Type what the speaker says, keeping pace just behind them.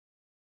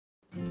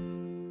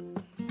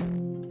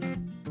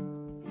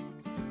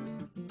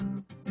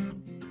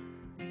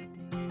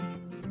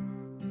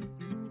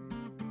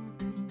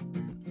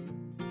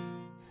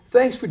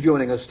Thanks for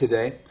joining us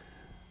today.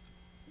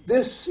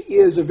 This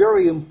is a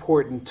very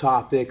important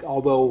topic,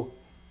 although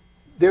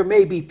there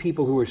may be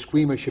people who are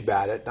squeamish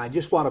about it. And I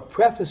just want to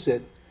preface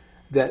it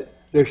that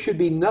there should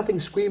be nothing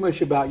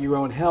squeamish about your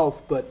own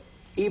health, but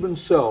even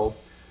so,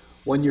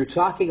 when you're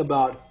talking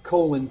about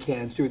colon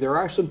cancer, there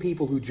are some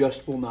people who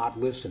just will not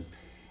listen.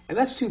 And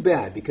that's too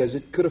bad because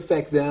it could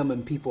affect them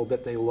and people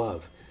that they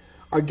love.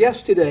 Our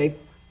guest today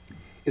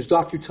is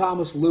Dr.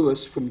 Thomas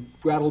Lewis from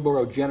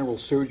Brattleboro General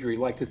Surgery. I'd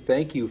like to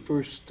thank you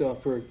first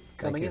for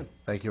coming in.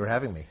 Thank you for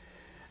having me.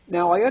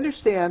 Now, I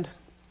understand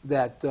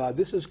that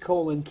this is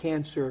Colon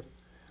Cancer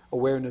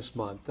Awareness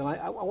Month, and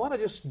I want to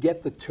just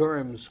get the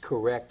terms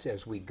correct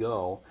as we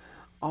go.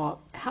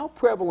 How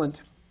prevalent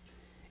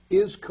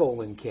is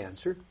colon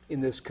cancer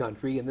in this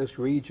country, in this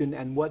region,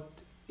 and what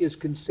is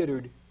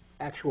considered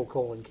actual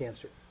colon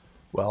cancer?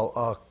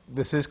 Well,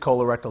 this is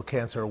Colorectal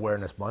Cancer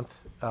Awareness Month.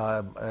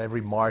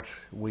 Every March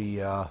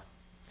we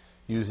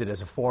use it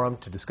as a forum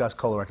to discuss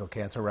colorectal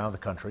cancer around the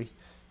country,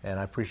 and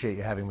I appreciate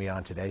you having me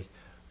on today.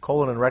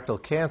 Colon and rectal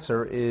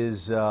cancer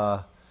is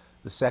the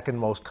second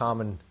most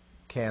common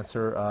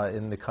cancer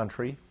in the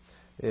country.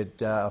 It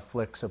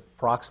afflicts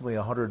approximately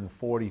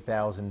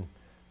 140,000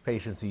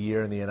 patients a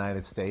year in the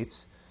United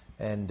States,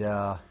 and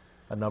a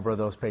number of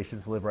those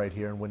patients live right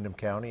here in Windham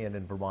County and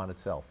in Vermont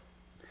itself.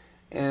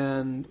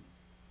 And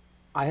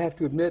I have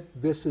to admit,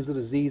 this is a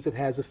disease that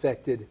has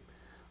affected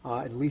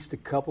at least a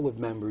couple of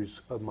members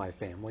of my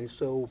family,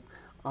 so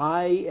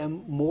I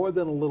am more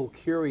than a little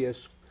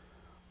curious.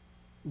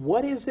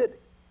 What is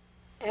it,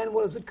 and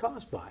what is it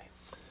caused by?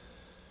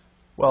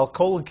 Well,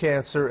 colon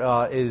cancer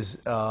is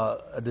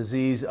a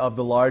disease of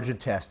the large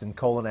intestine,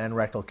 colon and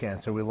rectal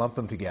cancer. We lump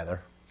them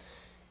together.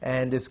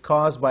 And it's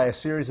caused by a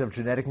series of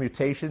genetic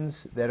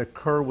mutations that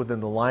occur within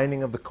the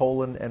lining of the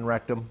colon and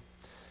rectum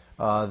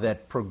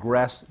that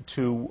progress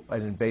to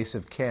an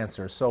invasive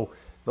cancer. So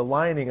the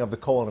lining of the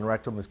colon and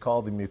rectum is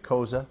called the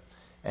mucosa,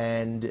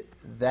 and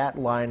that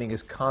lining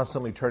is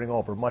constantly turning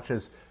over. Much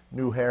as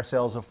new hair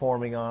cells are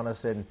forming on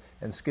us and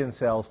skin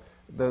cells,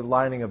 the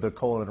lining of the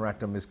colon and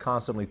rectum is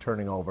constantly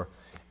turning over.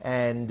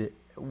 And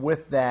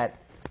with that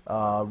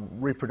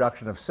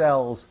reproduction of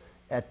cells,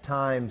 at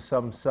times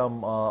some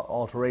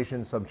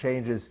alterations, some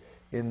changes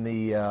in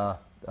the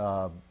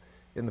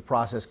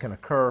process can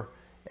occur,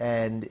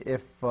 and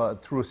if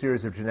through a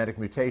series of genetic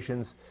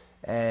mutations,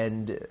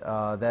 and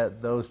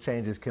those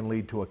changes can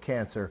lead to a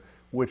cancer,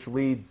 which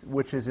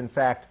is in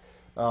fact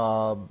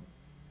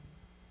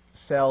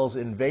cells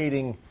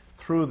invading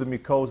through the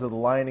mucosa, the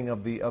lining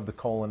of the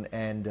colon,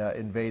 and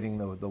invading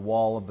the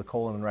wall of the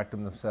colon and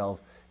rectum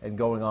themselves, and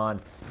going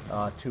on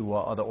to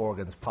other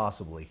organs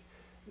possibly.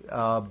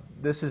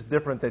 This is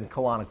different than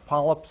colonic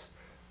polyps.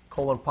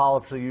 Colon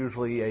polyps are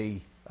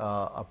usually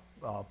a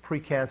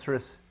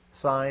precancerous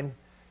sign.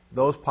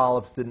 Those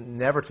polyps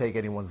never take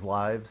anyone's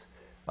lives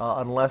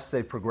unless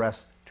they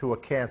progress to a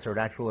cancer, an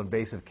actual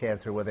invasive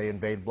cancer where they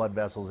invade blood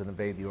vessels and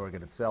invade the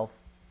organ itself.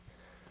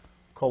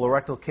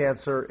 Colorectal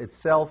cancer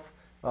itself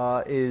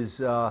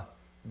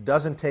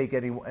doesn't take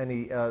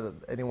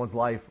anyone's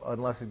life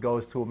unless it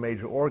goes to a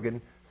major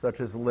organ, such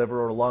as the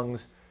liver or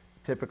lungs,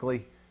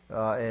 typically,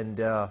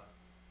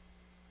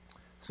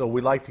 so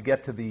we like to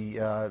get to we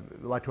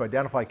like to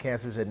identify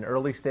cancers at an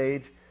early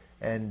stage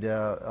and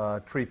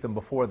treat them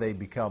before they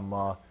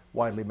become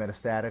widely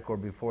metastatic or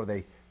before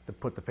they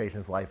put the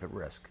patient's life at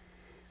risk.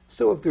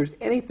 So if there's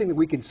anything that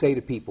we can say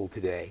to people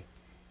today,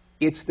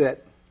 it's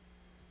that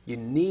you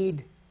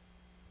need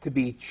to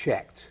be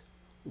checked.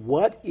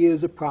 What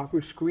is a proper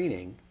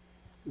screening?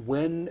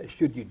 When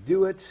should you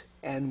do it,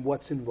 and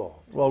what's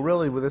involved? Well,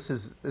 really, this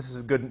is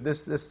good.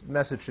 This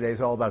message today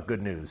is all about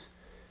good news.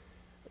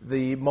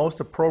 The most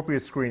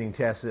appropriate screening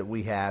test that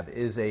we have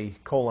is a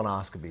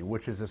colonoscopy,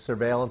 which is a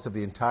surveillance of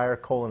the entire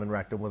colon and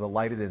rectum with a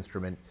lighted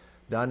instrument,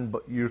 done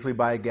usually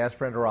by a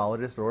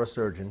gastroenterologist or a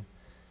surgeon,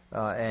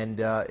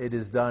 and it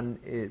is done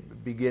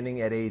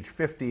beginning at age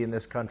 50 in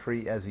this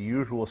country as a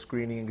usual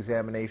screening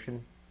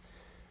examination.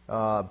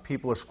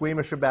 People are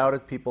squeamish about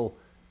it. People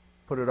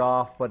put it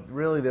off, but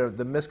really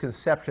the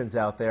misconceptions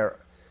out there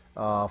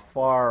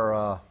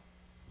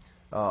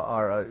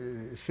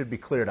should be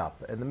cleared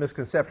up. And the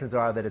misconceptions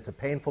are that it's a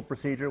painful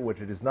procedure, which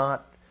it is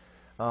not,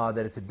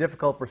 that it's a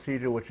difficult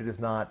procedure, which it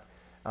is not,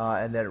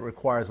 and that it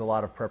requires a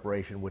lot of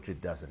preparation, which it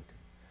doesn't.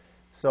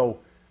 So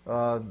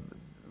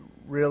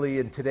really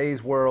in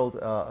today's world,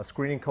 a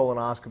screening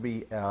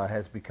colonoscopy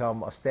has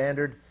become a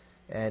standard,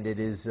 and it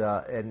is,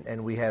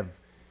 and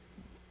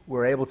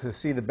we're able to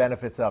see the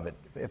benefits of it.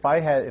 If I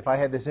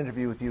had this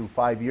interview with you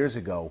 5 years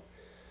ago,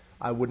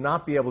 I would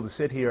not be able to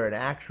sit here and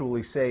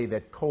actually say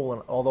that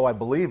although I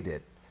believed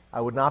it, I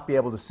would not be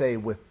able to say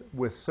with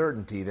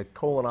certainty that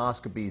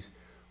colonoscopies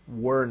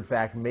were in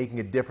fact making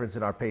a difference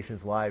in our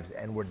patients' lives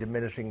and were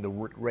diminishing the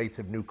rates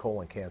of new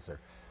colon cancer.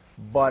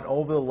 But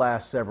over the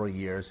last several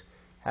years,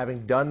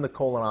 having done the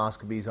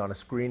colonoscopies on a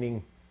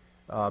screening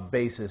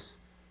basis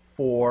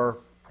for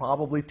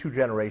probably 2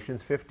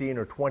 generations, 15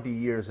 or 20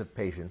 years of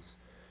patients,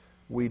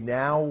 We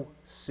now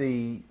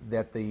see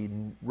that the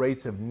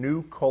rates of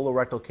new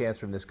colorectal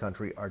cancer in this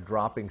country are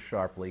dropping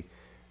sharply.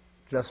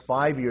 Just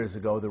 5 years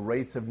ago, the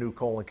rates of new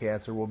colon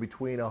cancer were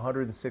between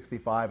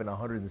 165 and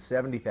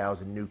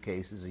 170,000 new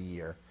cases a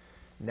year.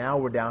 Now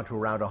we're down to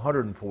around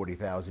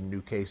 140,000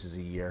 new cases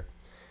a year.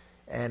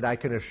 And I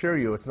can assure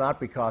you it's not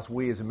because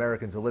we as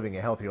Americans are living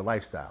a healthier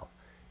lifestyle.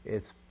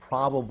 It's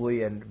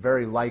probably and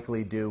very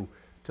likely due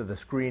to the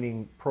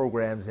screening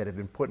programs that have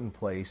been put in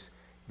place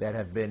that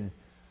have been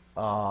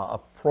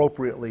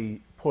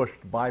appropriately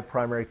pushed by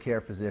primary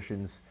care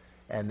physicians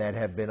and that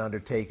have been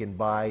undertaken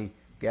by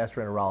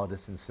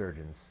gastroenterologists and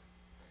surgeons.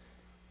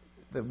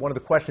 One of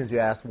the questions you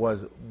asked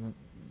was,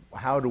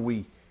 how do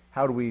we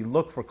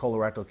look for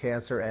colorectal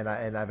cancer? And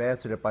I've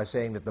answered it by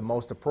saying that the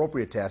most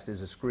appropriate test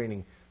is a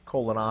screening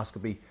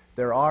colonoscopy.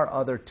 There are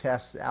other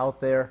tests out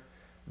there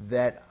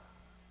that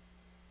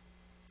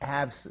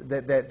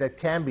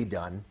can be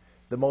done.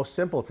 The most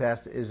simple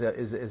test is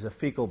a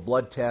fecal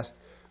blood test,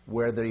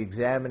 where the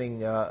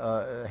examining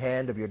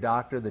hand of your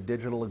doctor, the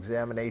digital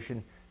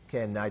examination,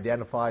 can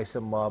identify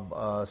some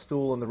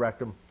stool in the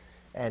rectum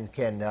and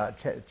can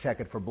check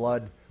it for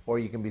blood, or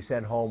you can be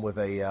sent home with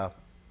a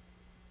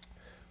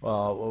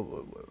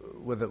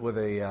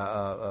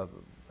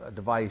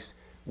device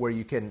where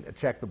you can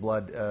check the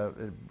blood,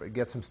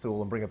 get some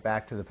stool, and bring it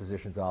back to the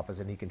physician's office,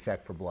 and he can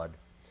check for blood.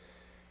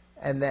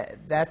 And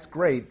that's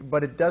great,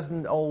 but it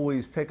doesn't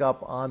always pick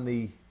up on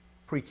the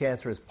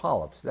precancerous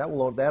polyps.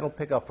 That'll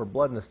pick up for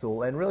blood in the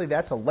stool, and really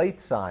that's a late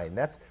sign.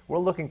 We're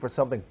looking for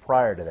something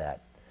prior to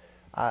that.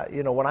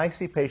 When I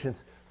see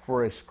patients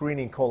for a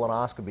screening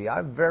colonoscopy,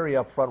 I'm very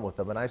upfront with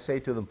them, and I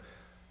say to them,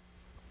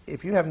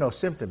 if you have no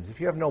symptoms, if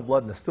you have no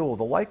blood in the stool,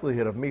 the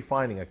likelihood of me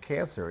finding a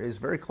cancer is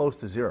very close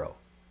to zero.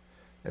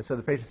 And so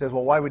the patient says,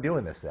 well, why are we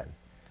doing this then?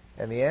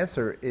 And the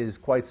answer is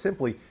quite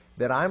simply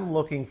that I'm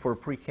looking for a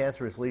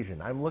precancerous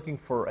lesion. I'm looking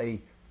for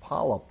a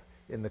polyp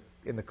in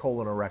the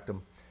colon or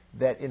rectum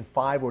that in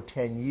 5 or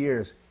 10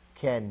 years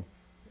can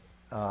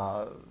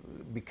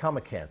become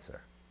a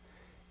cancer.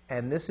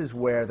 And this is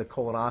where the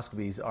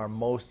colonoscopies are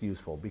most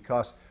useful,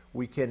 because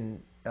we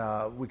can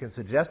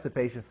suggest to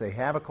patients they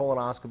have a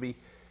colonoscopy,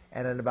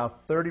 and in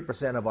about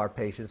 30% of our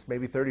patients,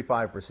 maybe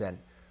 35%,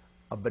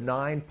 a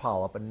benign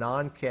polyp, a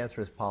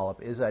non-cancerous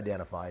polyp, is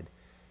identified.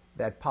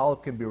 That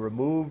polyp can be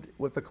removed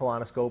with the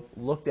colonoscope,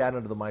 looked at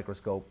under the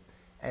microscope,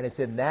 and it's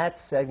in that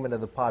segment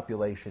of the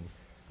population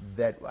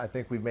that I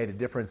think we've made a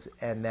difference,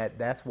 and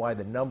that's why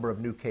the number of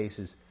new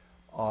cases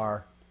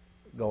are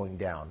going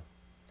down.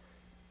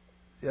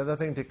 The other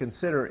thing to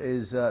consider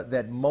is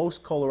that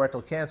most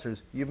colorectal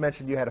cancers, you've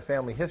mentioned you had a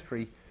family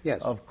history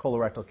of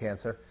colorectal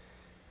cancer.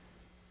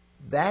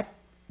 That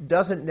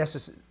doesn't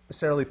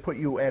necessarily put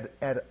you at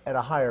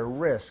a higher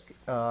risk.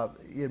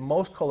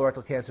 Most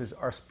colorectal cancers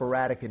are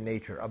sporadic in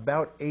nature.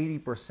 About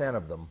 80%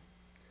 of them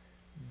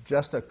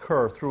just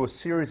occur through a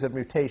series of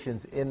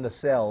mutations in the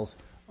cells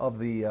of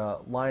the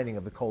lining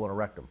of the colon or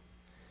rectum.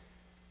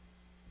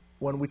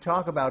 When we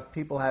talk about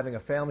people having a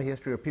family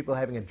history or people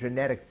having a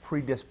genetic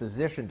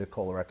predisposition to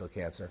colorectal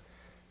cancer,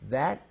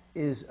 that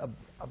is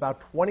about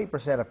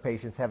 20% of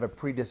patients have a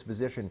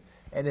predisposition,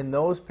 and in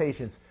those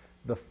patients,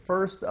 the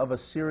first of a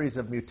series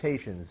of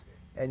mutations,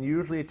 and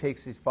usually it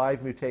takes these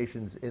 5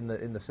 mutations in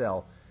the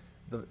cell,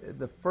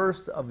 the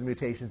first of the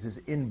mutations is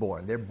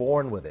inborn. They're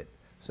born with it.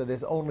 So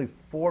there's only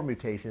 4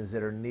 mutations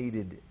that are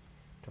needed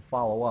to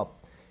follow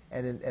up,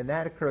 and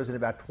that occurs in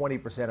about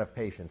 20% of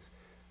patients.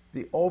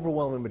 The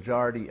overwhelming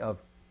majority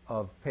of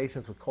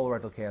patients with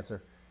colorectal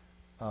cancer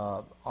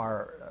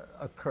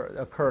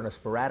occur in a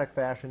sporadic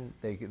fashion.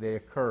 They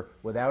occur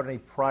without any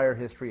prior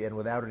history and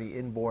without any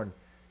inborn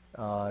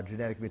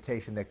genetic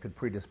mutation that could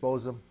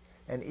predispose them.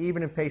 And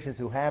even in patients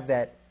who have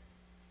that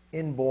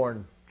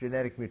inborn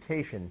genetic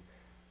mutation,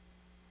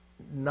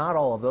 not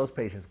all of those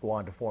patients go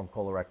on to form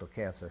colorectal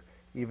cancer,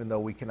 even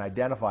though we can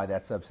identify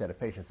that subset of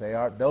patients.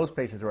 Those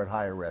patients are at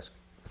higher risk.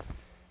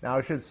 Now,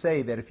 I should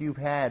say that if you've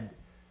had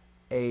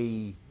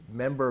a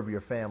member of your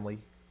family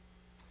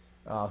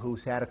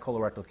who's had a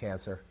colorectal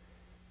cancer,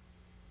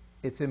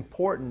 it's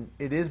important,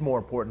 it is more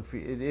important,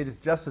 it is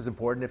just as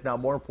important, if not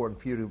more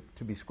important, for you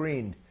to be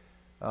screened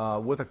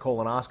with a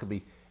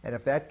colonoscopy. And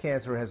if that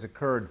cancer has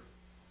occurred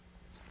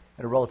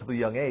at a relatively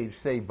young age,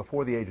 say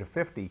before the age of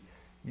 50,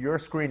 your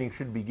screening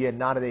should begin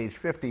not at age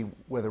 50,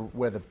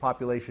 where the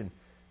population,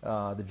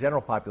 the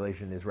general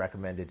population is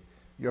recommended.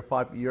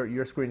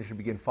 Your screening should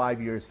begin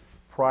 5 years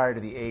prior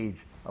to the age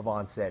of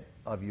onset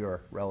of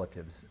your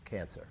relative's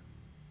cancer.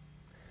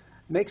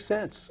 Makes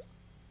sense.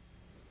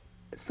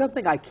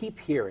 Something I keep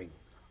hearing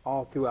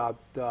all throughout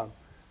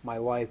my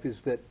life is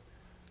that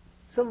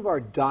some of our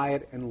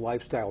diet and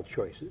lifestyle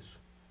choices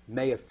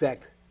may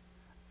affect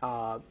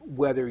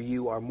whether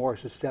you are more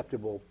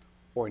susceptible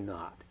or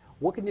not.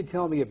 What can you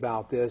tell me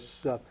about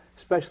this,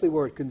 especially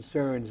where it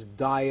concerns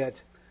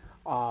diet,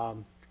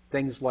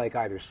 things like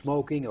either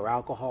smoking or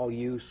alcohol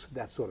use,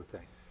 that sort of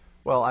thing?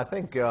 Well, I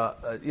think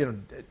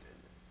in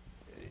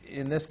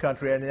this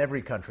country and in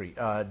every country,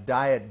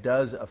 diet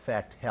does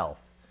affect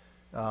health.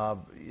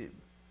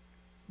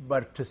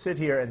 but to sit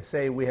here and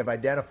say we have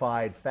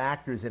identified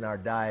factors in our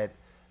diet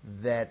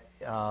that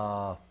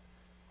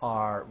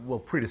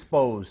will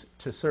predispose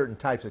to certain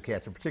types of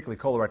cancer, particularly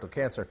colorectal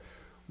cancer,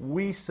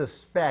 we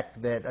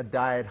suspect that a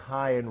diet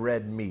high in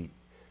red meat,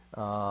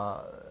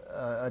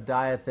 a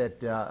diet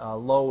that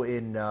low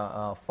in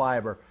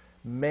fiber,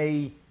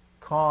 may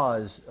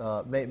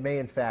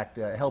in fact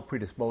help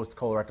predispose to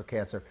colorectal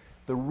cancer.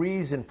 The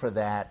reason for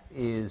that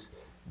is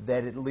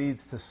that it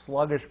leads to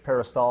sluggish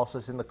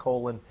peristalsis in the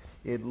colon.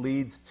 It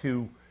leads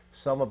to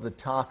some of the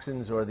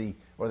toxins or the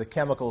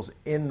chemicals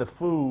in the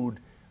food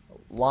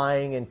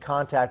lying in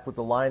contact with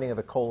the lining of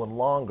the colon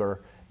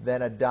longer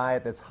than a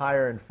diet that's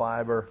higher in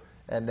fiber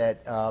and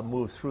that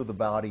moves through the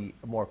body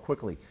more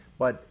quickly.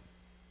 But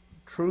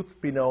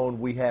truth be known,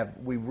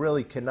 we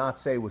really cannot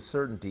say with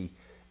certainty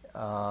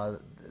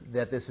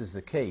that this is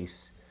the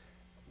case.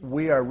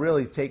 We are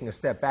really taking a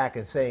step back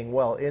and saying,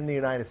 well, in the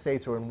United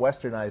States or in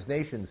westernized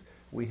nations,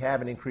 we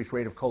have an increased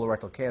rate of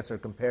colorectal cancer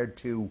compared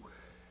to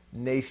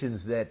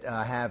nations that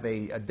have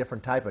a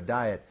different type of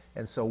diet.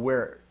 And so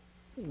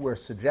we're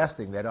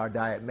suggesting that our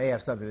diet may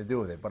have something to do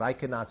with it. But I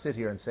cannot sit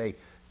here and say,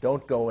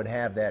 don't go and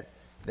have that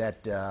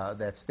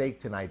steak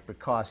tonight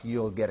because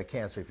you'll get a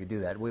cancer if you do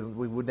that. We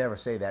would never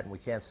say that, and we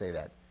can't say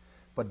that.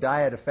 But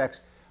diet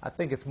affects, I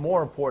think it's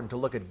more important to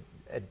look at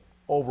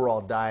overall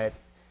diet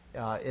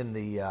in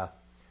the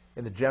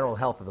general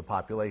health of the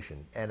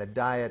population. And a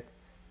diet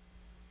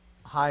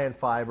high in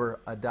fiber,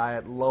 a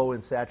diet low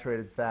in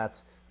saturated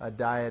fats, a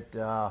diet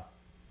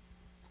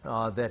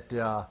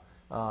that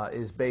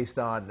is based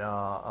on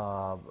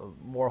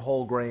more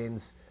whole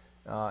grains,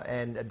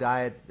 and a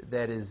diet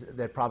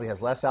that probably has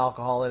less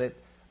alcohol in it.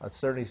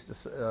 Certainly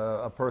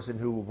a person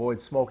who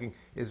avoids smoking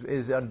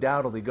is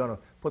undoubtedly going to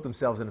put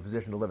themselves in a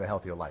position to live a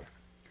healthier life.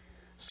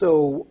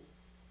 So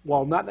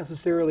while not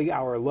necessarily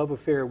our love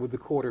affair with the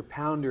Quarter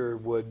Pounder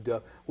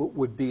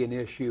would be an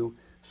issue,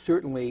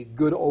 certainly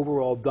good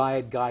overall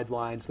diet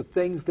guidelines, the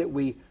things that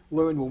we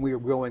learned when we were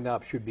growing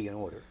up, should be in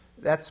order.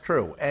 That's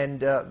true.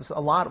 And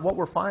what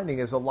we're finding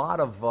is a lot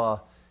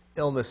of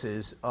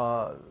illnesses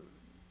are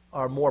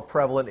more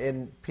prevalent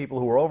in people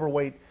who are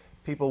overweight,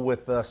 people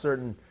with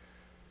certain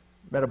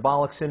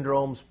metabolic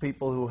syndromes,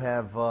 people who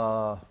have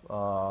more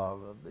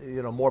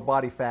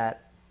body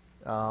fat.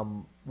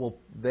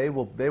 They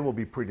will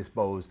be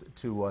predisposed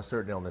to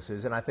certain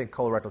illnesses, and I think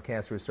colorectal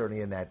cancer is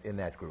certainly in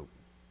that group.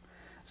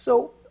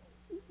 So,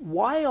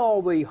 why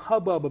all the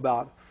hubbub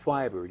about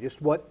fiber?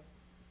 Just what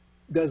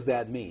does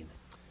that mean?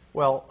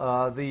 Well,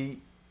 the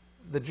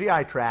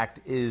GI tract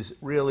is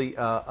really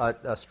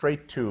a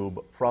straight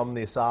tube from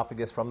the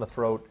esophagus, from the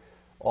throat,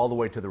 all the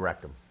way to the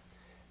rectum.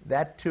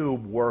 That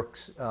tube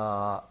works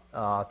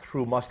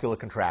through muscular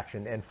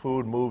contraction, and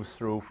food moves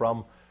through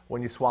from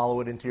when you swallow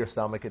it into your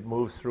stomach. It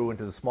moves through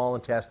into the small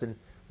intestine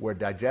where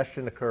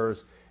digestion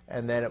occurs,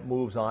 and then it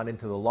moves on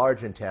into the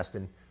large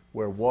intestine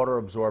where water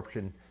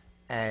absorption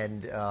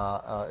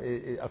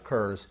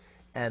occurs,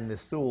 and the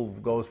stool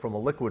goes from a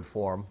liquid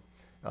form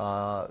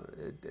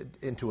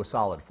into a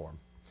solid form.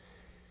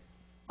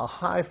 A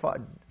high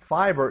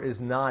fiber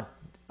is not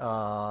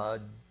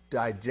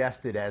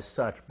digested as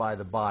such by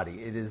the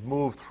body. It is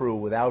moved through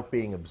without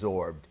being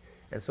absorbed,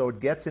 and so it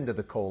gets into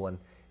the colon,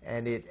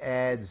 and it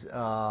adds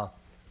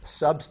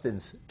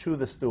substance to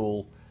the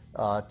stool,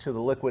 to the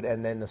liquid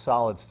and then the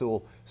solid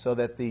stool, so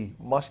that the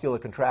muscular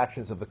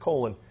contractions of the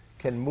colon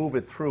can move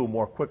it through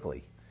more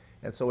quickly.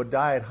 And so a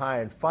diet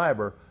high in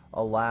fiber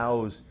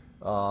allows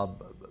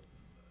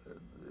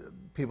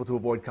people to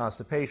avoid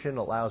constipation,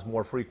 allows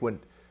more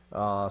frequent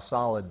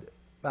solid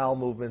bowel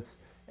movements,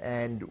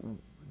 and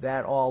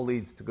that all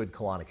leads to good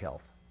colonic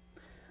health.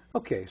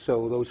 Okay,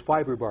 so those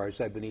fiber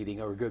bars I've been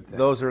eating are a good thing.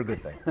 Those are a good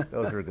thing.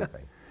 Those are a good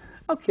thing.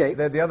 Okay.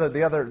 The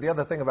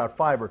other thing about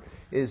fiber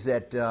is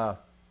that a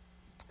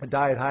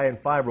diet high in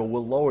fiber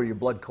will lower your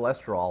blood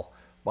cholesterol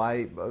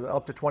by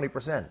up to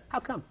 20%. How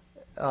come?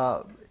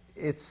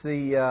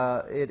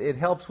 It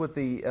helps with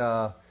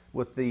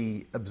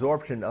the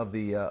absorption of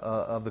the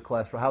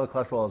cholesterol, how the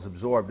cholesterol is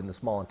absorbed in the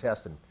small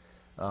intestine,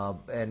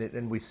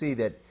 and we see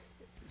that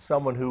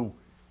someone who,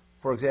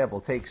 for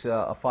example, takes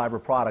a fiber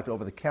product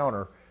over the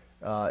counter,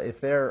 if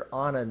they're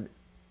on an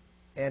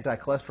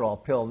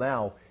anti-cholesterol pill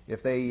now,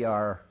 if they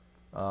are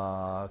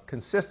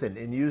consistent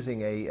in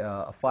using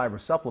a fiber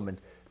supplement,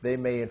 they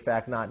may in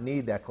fact not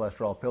need that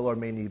cholesterol pill or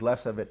may need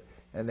less of it,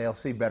 and they'll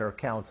see better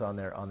counts on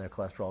their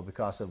cholesterol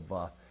because of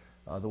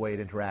the way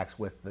it interacts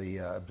with the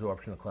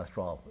absorption of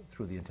cholesterol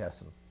through the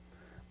intestine.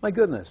 My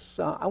goodness,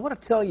 I want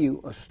to tell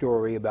you a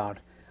story about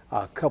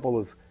a couple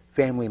of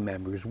family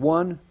members.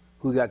 One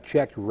who got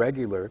checked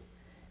regular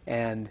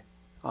and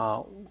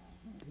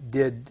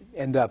did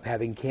end up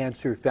having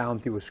cancer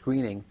found through a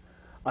screening.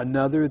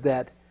 Another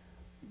that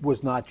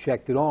was not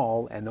checked at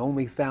all and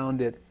only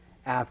found it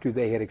after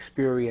they had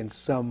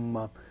experienced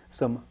some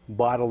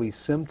bodily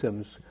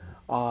symptoms.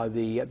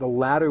 The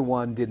latter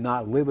one did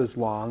not live as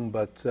long,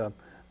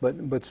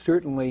 but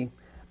certainly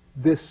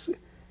this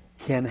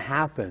can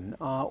happen.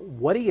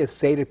 What do you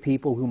say to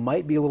people who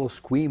might be a little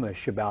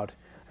squeamish about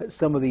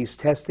some of these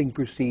testing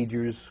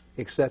procedures,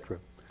 etc.?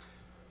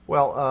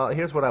 Well,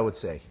 here's what I would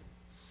say.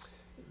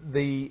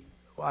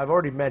 I've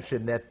already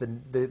mentioned that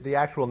the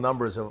actual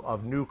numbers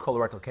of new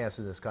colorectal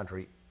cancer in this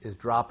country is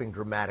dropping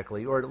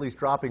dramatically, or at least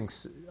dropping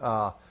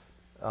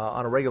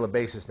on a regular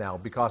basis now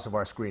because of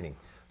our screening.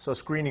 So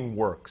screening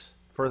works.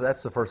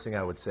 That's the first thing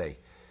I would say.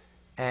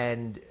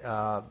 And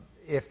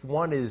if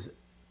one is,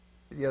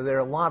 there are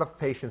a lot of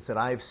patients that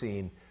I've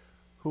seen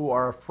who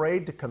are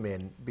afraid to come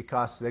in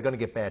because they're going to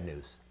get bad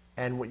news.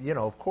 And,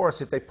 of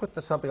course, if they put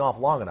something off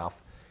long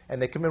enough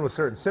and they come in with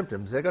certain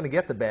symptoms, they're going to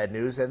get the bad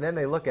news, and then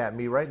they look at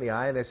me right in the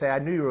eye and they say, I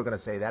knew you were going to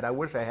say that. I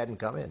wish I hadn't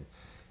come in.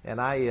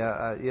 And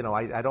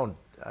I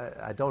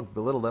don't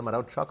belittle them. I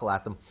don't chuckle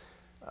at them.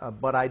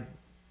 But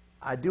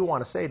I do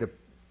want to say to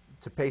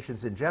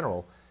patients in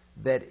general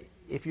that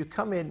if you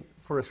come in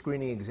for a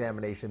screening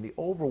examination, the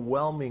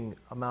overwhelming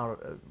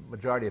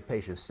majority of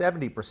patients,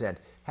 70%,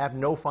 have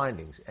no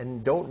findings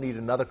and don't need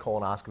another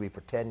colonoscopy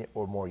for 10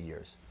 or more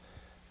years.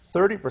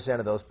 30%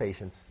 of those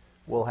patients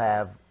will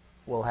have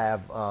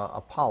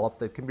a polyp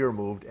that can be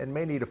removed and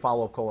may need a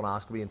follow-up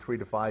colonoscopy in 3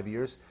 to 5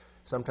 years,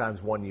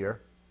 sometimes 1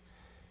 year.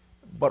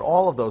 But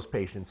all of those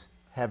patients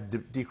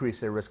have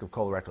decreased their risk of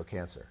colorectal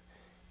cancer.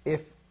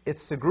 If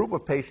it's the group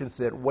of patients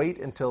that wait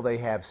until they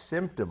have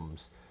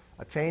symptoms,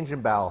 a change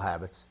in bowel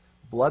habits,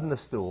 blood in the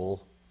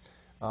stool,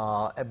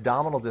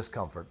 abdominal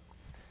discomfort,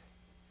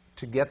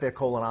 to get their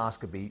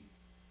colonoscopy,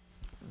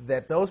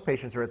 that those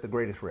patients are at the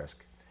greatest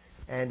risk.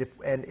 And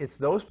it's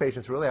those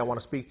patients really I want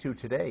to speak to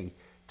today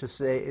to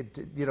say,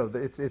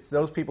 it's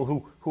those people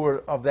who are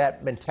of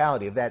that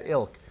mentality, of that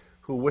ilk,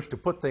 who wish to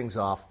put things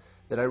off,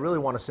 that I really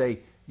want to say,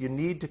 you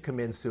need to come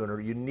in sooner.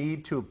 You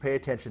need to pay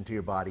attention to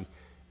your body.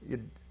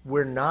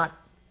 We're not,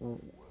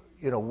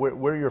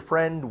 we're your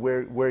friend.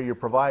 We're your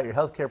provider, your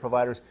healthcare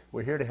providers.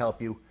 We're here to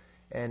help you,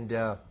 and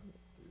the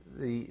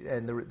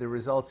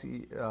results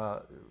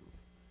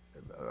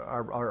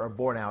are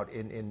borne out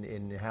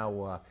in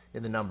how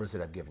in the numbers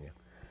that I've given you.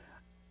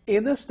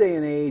 In this day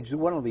and age,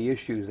 one of the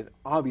issues that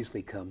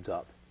obviously comes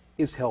up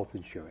is health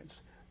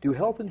insurance. Do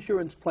health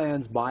insurance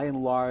plans, by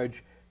and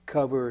large,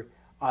 cover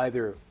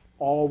either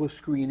all the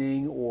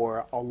screening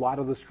or a lot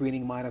of the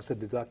screening minus a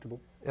deductible?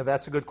 Yeah,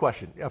 that's a good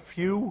question. A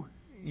few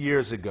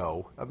years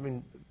ago,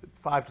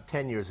 5 to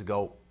 10 years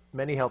ago,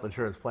 many health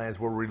insurance plans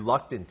were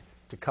reluctant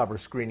to cover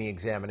screening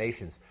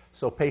examinations,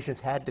 so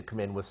patients had to come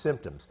in with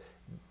symptoms.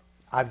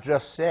 I've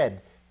just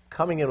said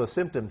coming in with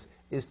symptoms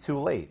is too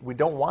late. We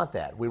don't want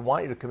that. We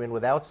want you to come in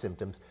without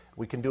symptoms.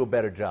 We can do a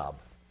better job.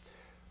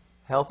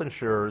 Health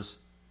insurers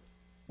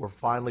were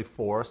finally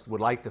forced,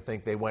 would like to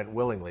think they went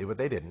willingly, but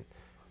they didn't.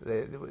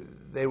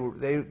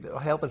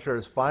 Health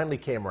insurers finally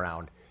came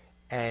around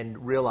and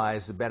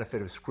realized the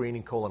benefit of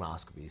screening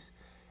colonoscopies.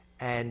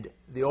 And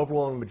the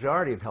overwhelming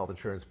majority of health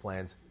insurance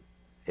plans,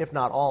 if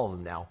not all of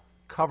them now,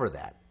 cover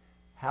that.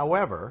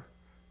 However,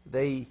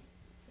 the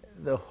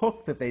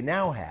hook that they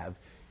now have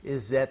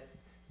is that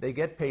they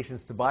get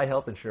patients to buy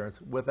health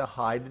insurance with a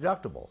high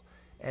deductible.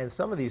 And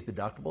some of these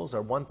deductibles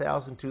are $1,000,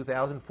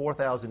 $2,000,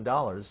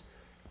 $4,000.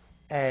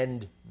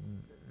 And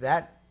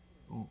that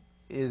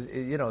is,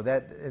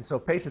 and so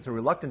patients are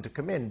reluctant to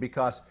come in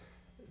because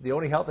the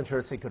only health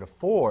insurance they could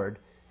afford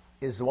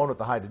is the one with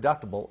the high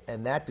deductible,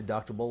 and that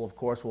deductible, of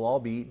course, will all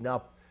be eaten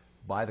up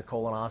by the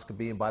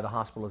colonoscopy and by the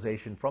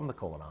hospitalization from the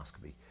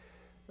colonoscopy.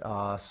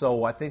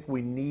 So I think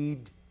we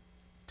need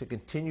to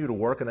continue to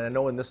work, and I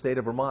know in the state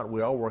of Vermont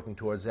we are working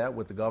towards that,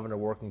 with the governor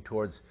working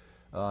towards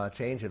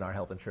change in our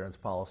health insurance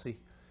policy.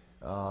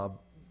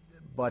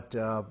 But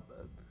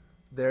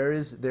there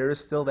is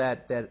still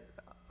that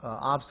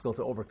obstacle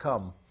to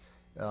overcome.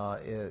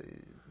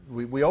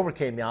 We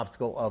overcame the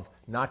obstacle of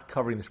not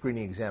covering the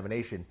screening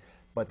examination,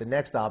 but the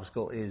next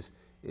obstacle is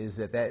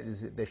that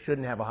they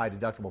shouldn't have a high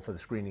deductible for the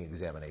screening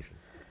examination.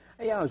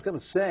 Yeah, I was going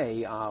to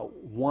say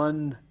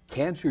one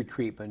cancer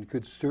treatment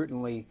could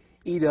certainly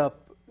eat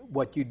up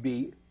what you'd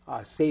be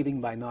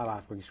saving by not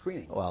offering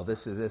screening. Well,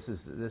 this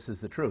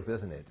is the truth,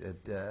 isn't it?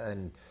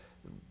 And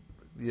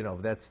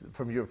that's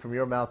from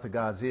your mouth to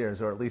God's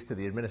ears, or at least to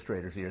the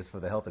administrator's ears for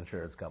the health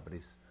insurance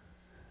companies.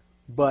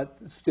 But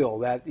still,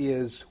 that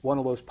is one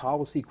of those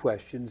policy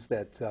questions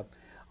that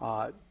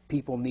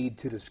people need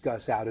to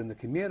discuss out in the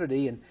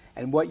community,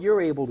 and what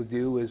you're able to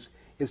do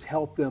is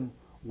help them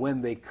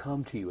when they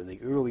come to you, and the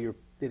earlier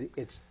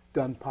it's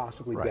done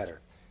possibly right.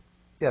 better.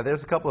 Yeah,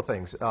 there's a couple of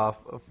things.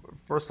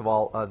 First of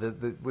all,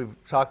 we've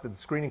talked that the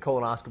screening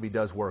colonoscopy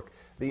does work.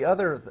 The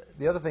other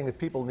thing that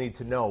people need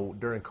to know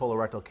during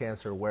Colorectal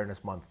Cancer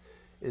Awareness Month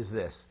is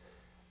this.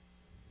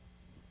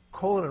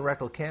 Colon and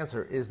rectal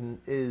cancer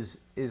is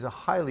a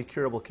highly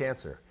curable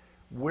cancer.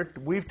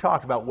 We've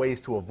talked about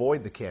ways to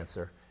avoid the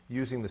cancer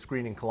using the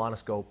screening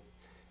colonoscope.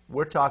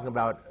 We're talking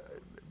about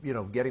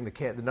getting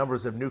the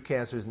numbers of new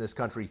cancers in this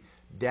country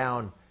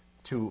down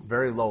to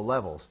very low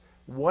levels.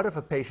 What if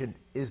a patient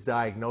is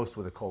diagnosed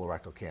with a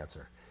colorectal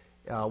cancer?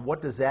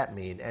 What does that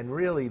mean? And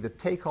really, the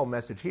take-home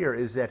message here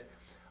is that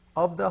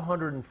of the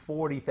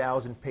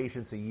 140,000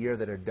 patients a year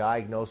that are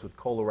diagnosed with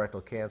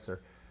colorectal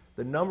cancer,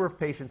 the number of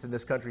patients in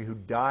this country who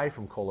die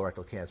from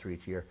colorectal cancer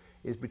each year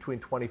is between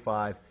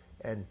 25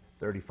 and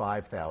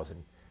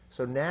 35,000.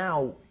 So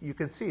now you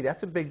can see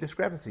that's a big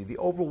discrepancy. The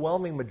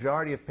overwhelming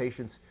majority of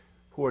patients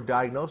who are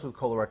diagnosed with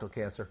colorectal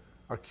cancer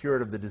are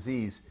cured of the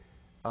disease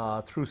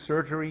through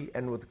surgery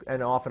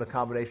and often a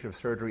combination of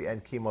surgery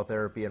and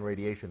chemotherapy and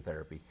radiation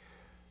therapy.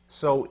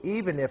 So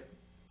even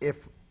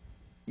if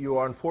you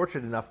are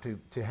unfortunate enough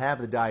to have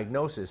the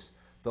diagnosis,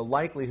 the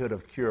likelihood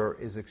of cure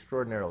is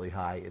extraordinarily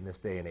high in this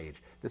day and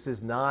age. This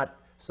is not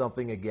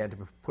something, again, to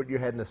put your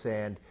head in the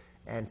sand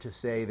and to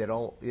say that,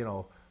 oh, you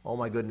know, oh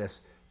my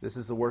goodness, this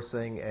is the worst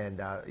thing,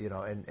 and you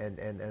know,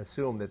 and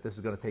assume that this is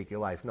going to take your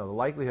life. No, the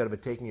likelihood of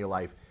it taking your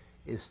life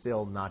is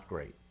still not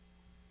great.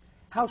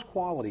 How's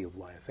quality of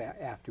life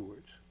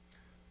afterwards?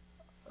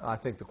 I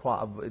think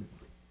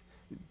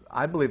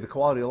I believe the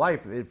quality of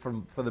life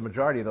for the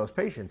majority of those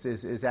patients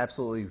is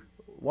absolutely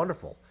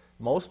wonderful.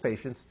 Most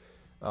patients,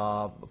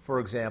 for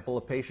example,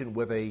 a patient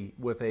with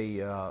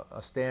a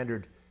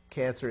standard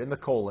cancer in the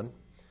colon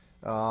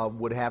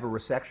would have a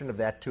resection of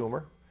that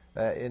tumor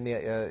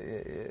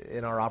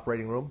in our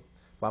operating room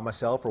by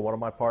myself or one of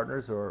my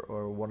partners or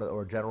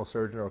a general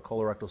surgeon or a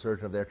colorectal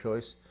surgeon of their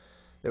choice.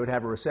 They would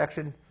have a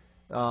resection.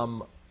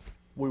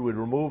 We would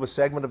remove a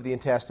segment of the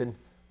intestine,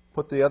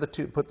 put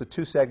the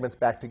two segments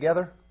back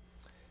together,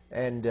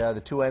 and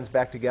the two ends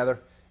back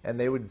together, and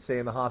they would stay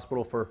in the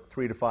hospital for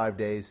 3 to 5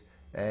 days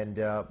and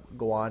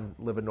go on,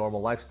 live a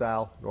normal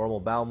lifestyle, normal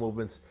bowel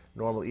movements,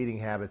 normal eating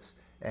habits,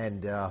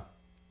 and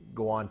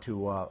go on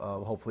to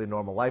hopefully a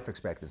normal life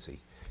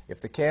expectancy. If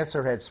the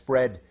cancer had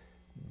spread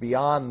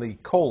beyond the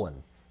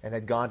colon and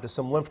had gone to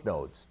some lymph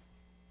nodes,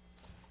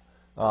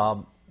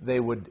 we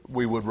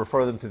would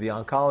refer them to the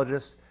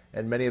oncologist,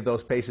 and many of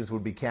those patients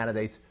would be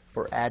candidates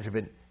for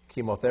adjuvant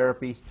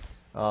chemotherapy,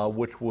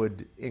 which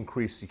would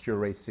increase the cure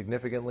rate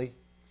significantly.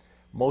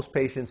 Most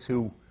patients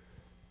who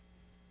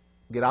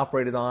get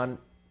operated on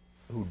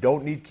who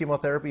don't need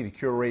chemotherapy, the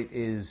cure rate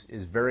is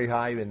very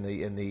high in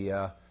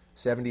the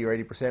 70 or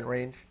 80%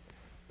 range.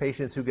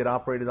 Patients who get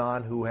operated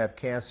on who have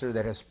cancer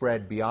that has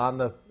spread beyond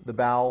the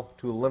bowel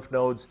to the lymph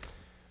nodes,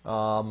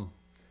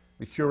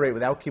 the cure rate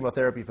without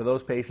chemotherapy for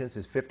those patients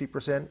is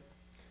 50%,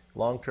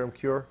 long-term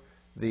cure.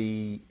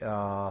 The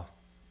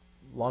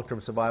long-term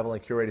survival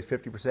and cure rate is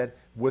 50%.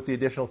 With the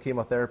additional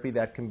chemotherapy,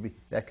 that can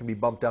be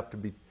bumped up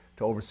to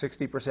over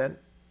 60%.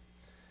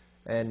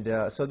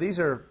 And so these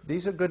are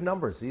good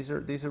numbers. These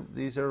are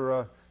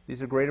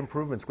great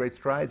improvements, great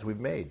strides we've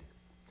made.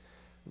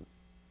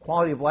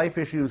 Quality of life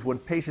issues, when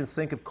patients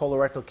think of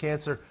colorectal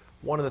cancer,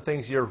 one of the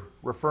things you're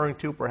referring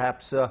to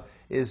perhaps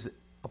is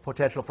a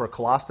potential for a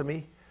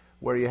colostomy,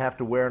 where you have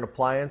to wear an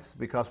appliance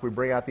because we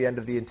bring out the end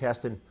of the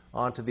intestine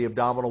onto the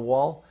abdominal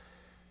wall.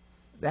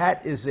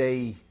 That is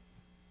the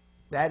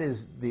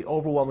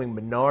overwhelming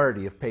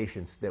minority of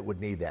patients that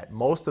would need that.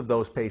 Most of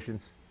those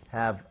patients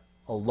have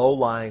a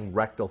low-lying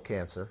rectal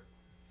cancer.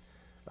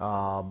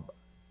 The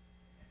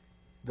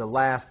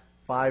last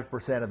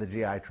 5% of the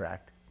GI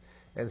tract.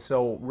 And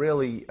so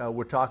really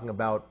we're talking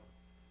about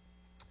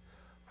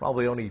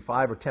probably only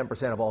 5 or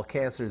 10% of all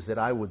cancers that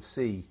I would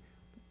see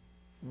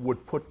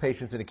would put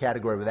patients in a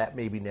category where that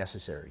may be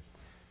necessary.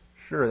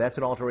 Sure, that's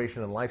an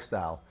alteration in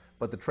lifestyle,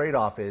 but the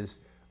trade-off is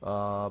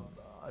a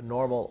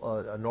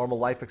normal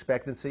life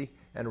expectancy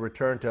and a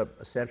return to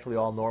essentially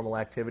all normal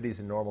activities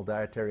and normal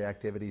dietary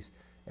activities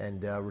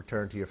and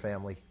return to your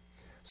family.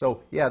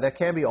 So yeah, there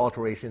can be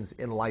alterations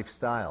in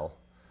lifestyle,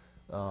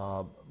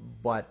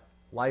 but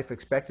life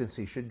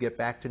expectancy should get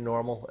back to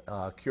normal.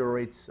 Cure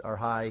rates are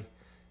high,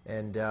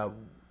 and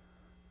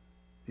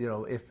you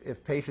know,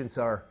 if patients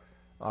are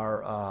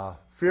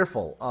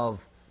fearful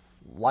of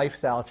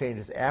lifestyle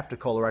changes after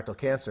colorectal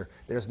cancer,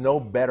 there's no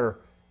better.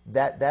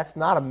 That's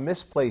not a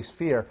misplaced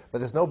fear, but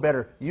there's no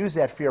better. Use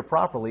that fear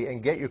properly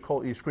and get your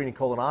screening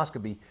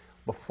colonoscopy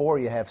before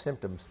you have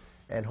symptoms,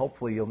 and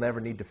hopefully you'll never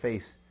need to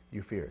face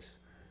your fears.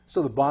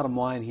 So the bottom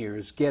line here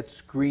is get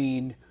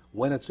screened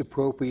when it's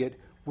appropriate.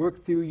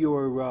 Work through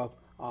your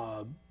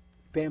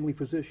family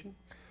physician.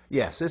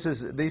 Yes,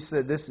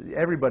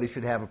 everybody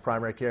should have a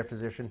primary care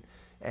physician,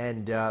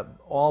 and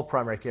all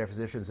primary care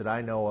physicians that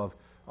I know of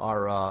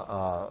are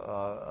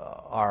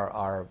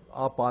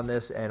up on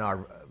this and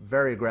are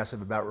very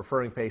aggressive about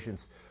referring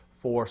patients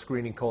for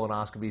screening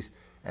colonoscopies.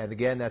 And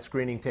again, that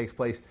screening takes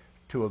place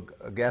to a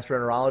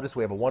gastroenterologist.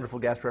 We have a wonderful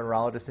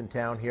gastroenterologist in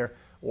town here,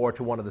 or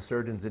to one of the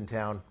surgeons in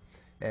town.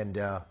 And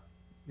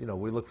you know,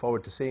 we look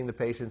forward to seeing the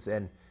patients.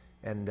 And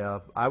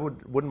I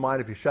wouldn't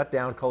mind if you shut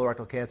down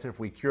colorectal cancer if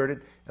we cured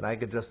it, and I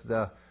could just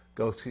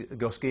go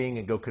skiing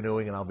and go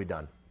canoeing, and I'll be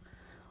done.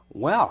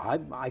 Well,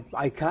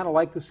 I kind of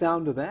like the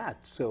sound of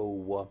that.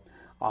 So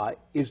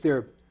is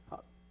there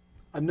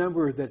a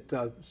number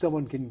that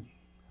someone can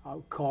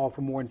call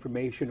for more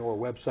information, or a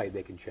website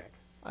they can check?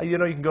 You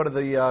know, you can go to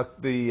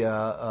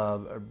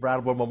the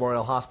Brattleboro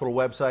Memorial Hospital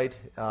website,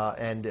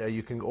 and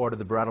you can order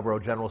the Brattleboro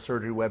General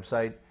Surgery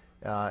website,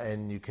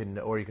 and you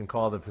can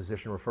call the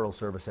physician referral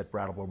service at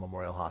Brattleboro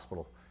Memorial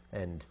Hospital,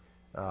 and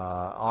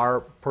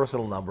Our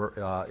personal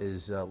number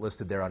is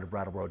listed there under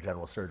Brattleboro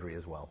General Surgery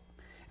as well.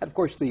 And of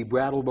course, the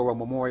Brattleboro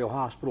Memorial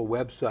Hospital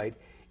website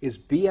is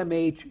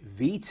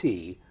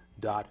bmhvt.org.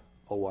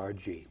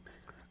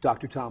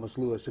 Dr. Thomas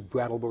Lewis of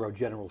Brattleboro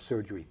General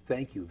Surgery,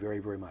 thank you very,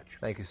 very much.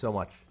 Thank you so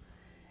much.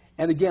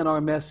 And again, our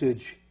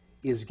message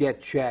is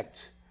get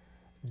checked.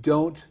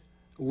 Don't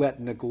let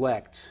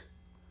neglect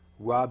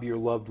rob your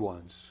loved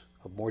ones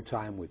of more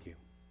time with you,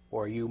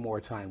 or you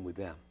more time with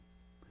them.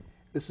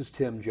 This is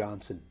Tim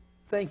Johnson.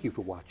 Thank you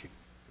for watching.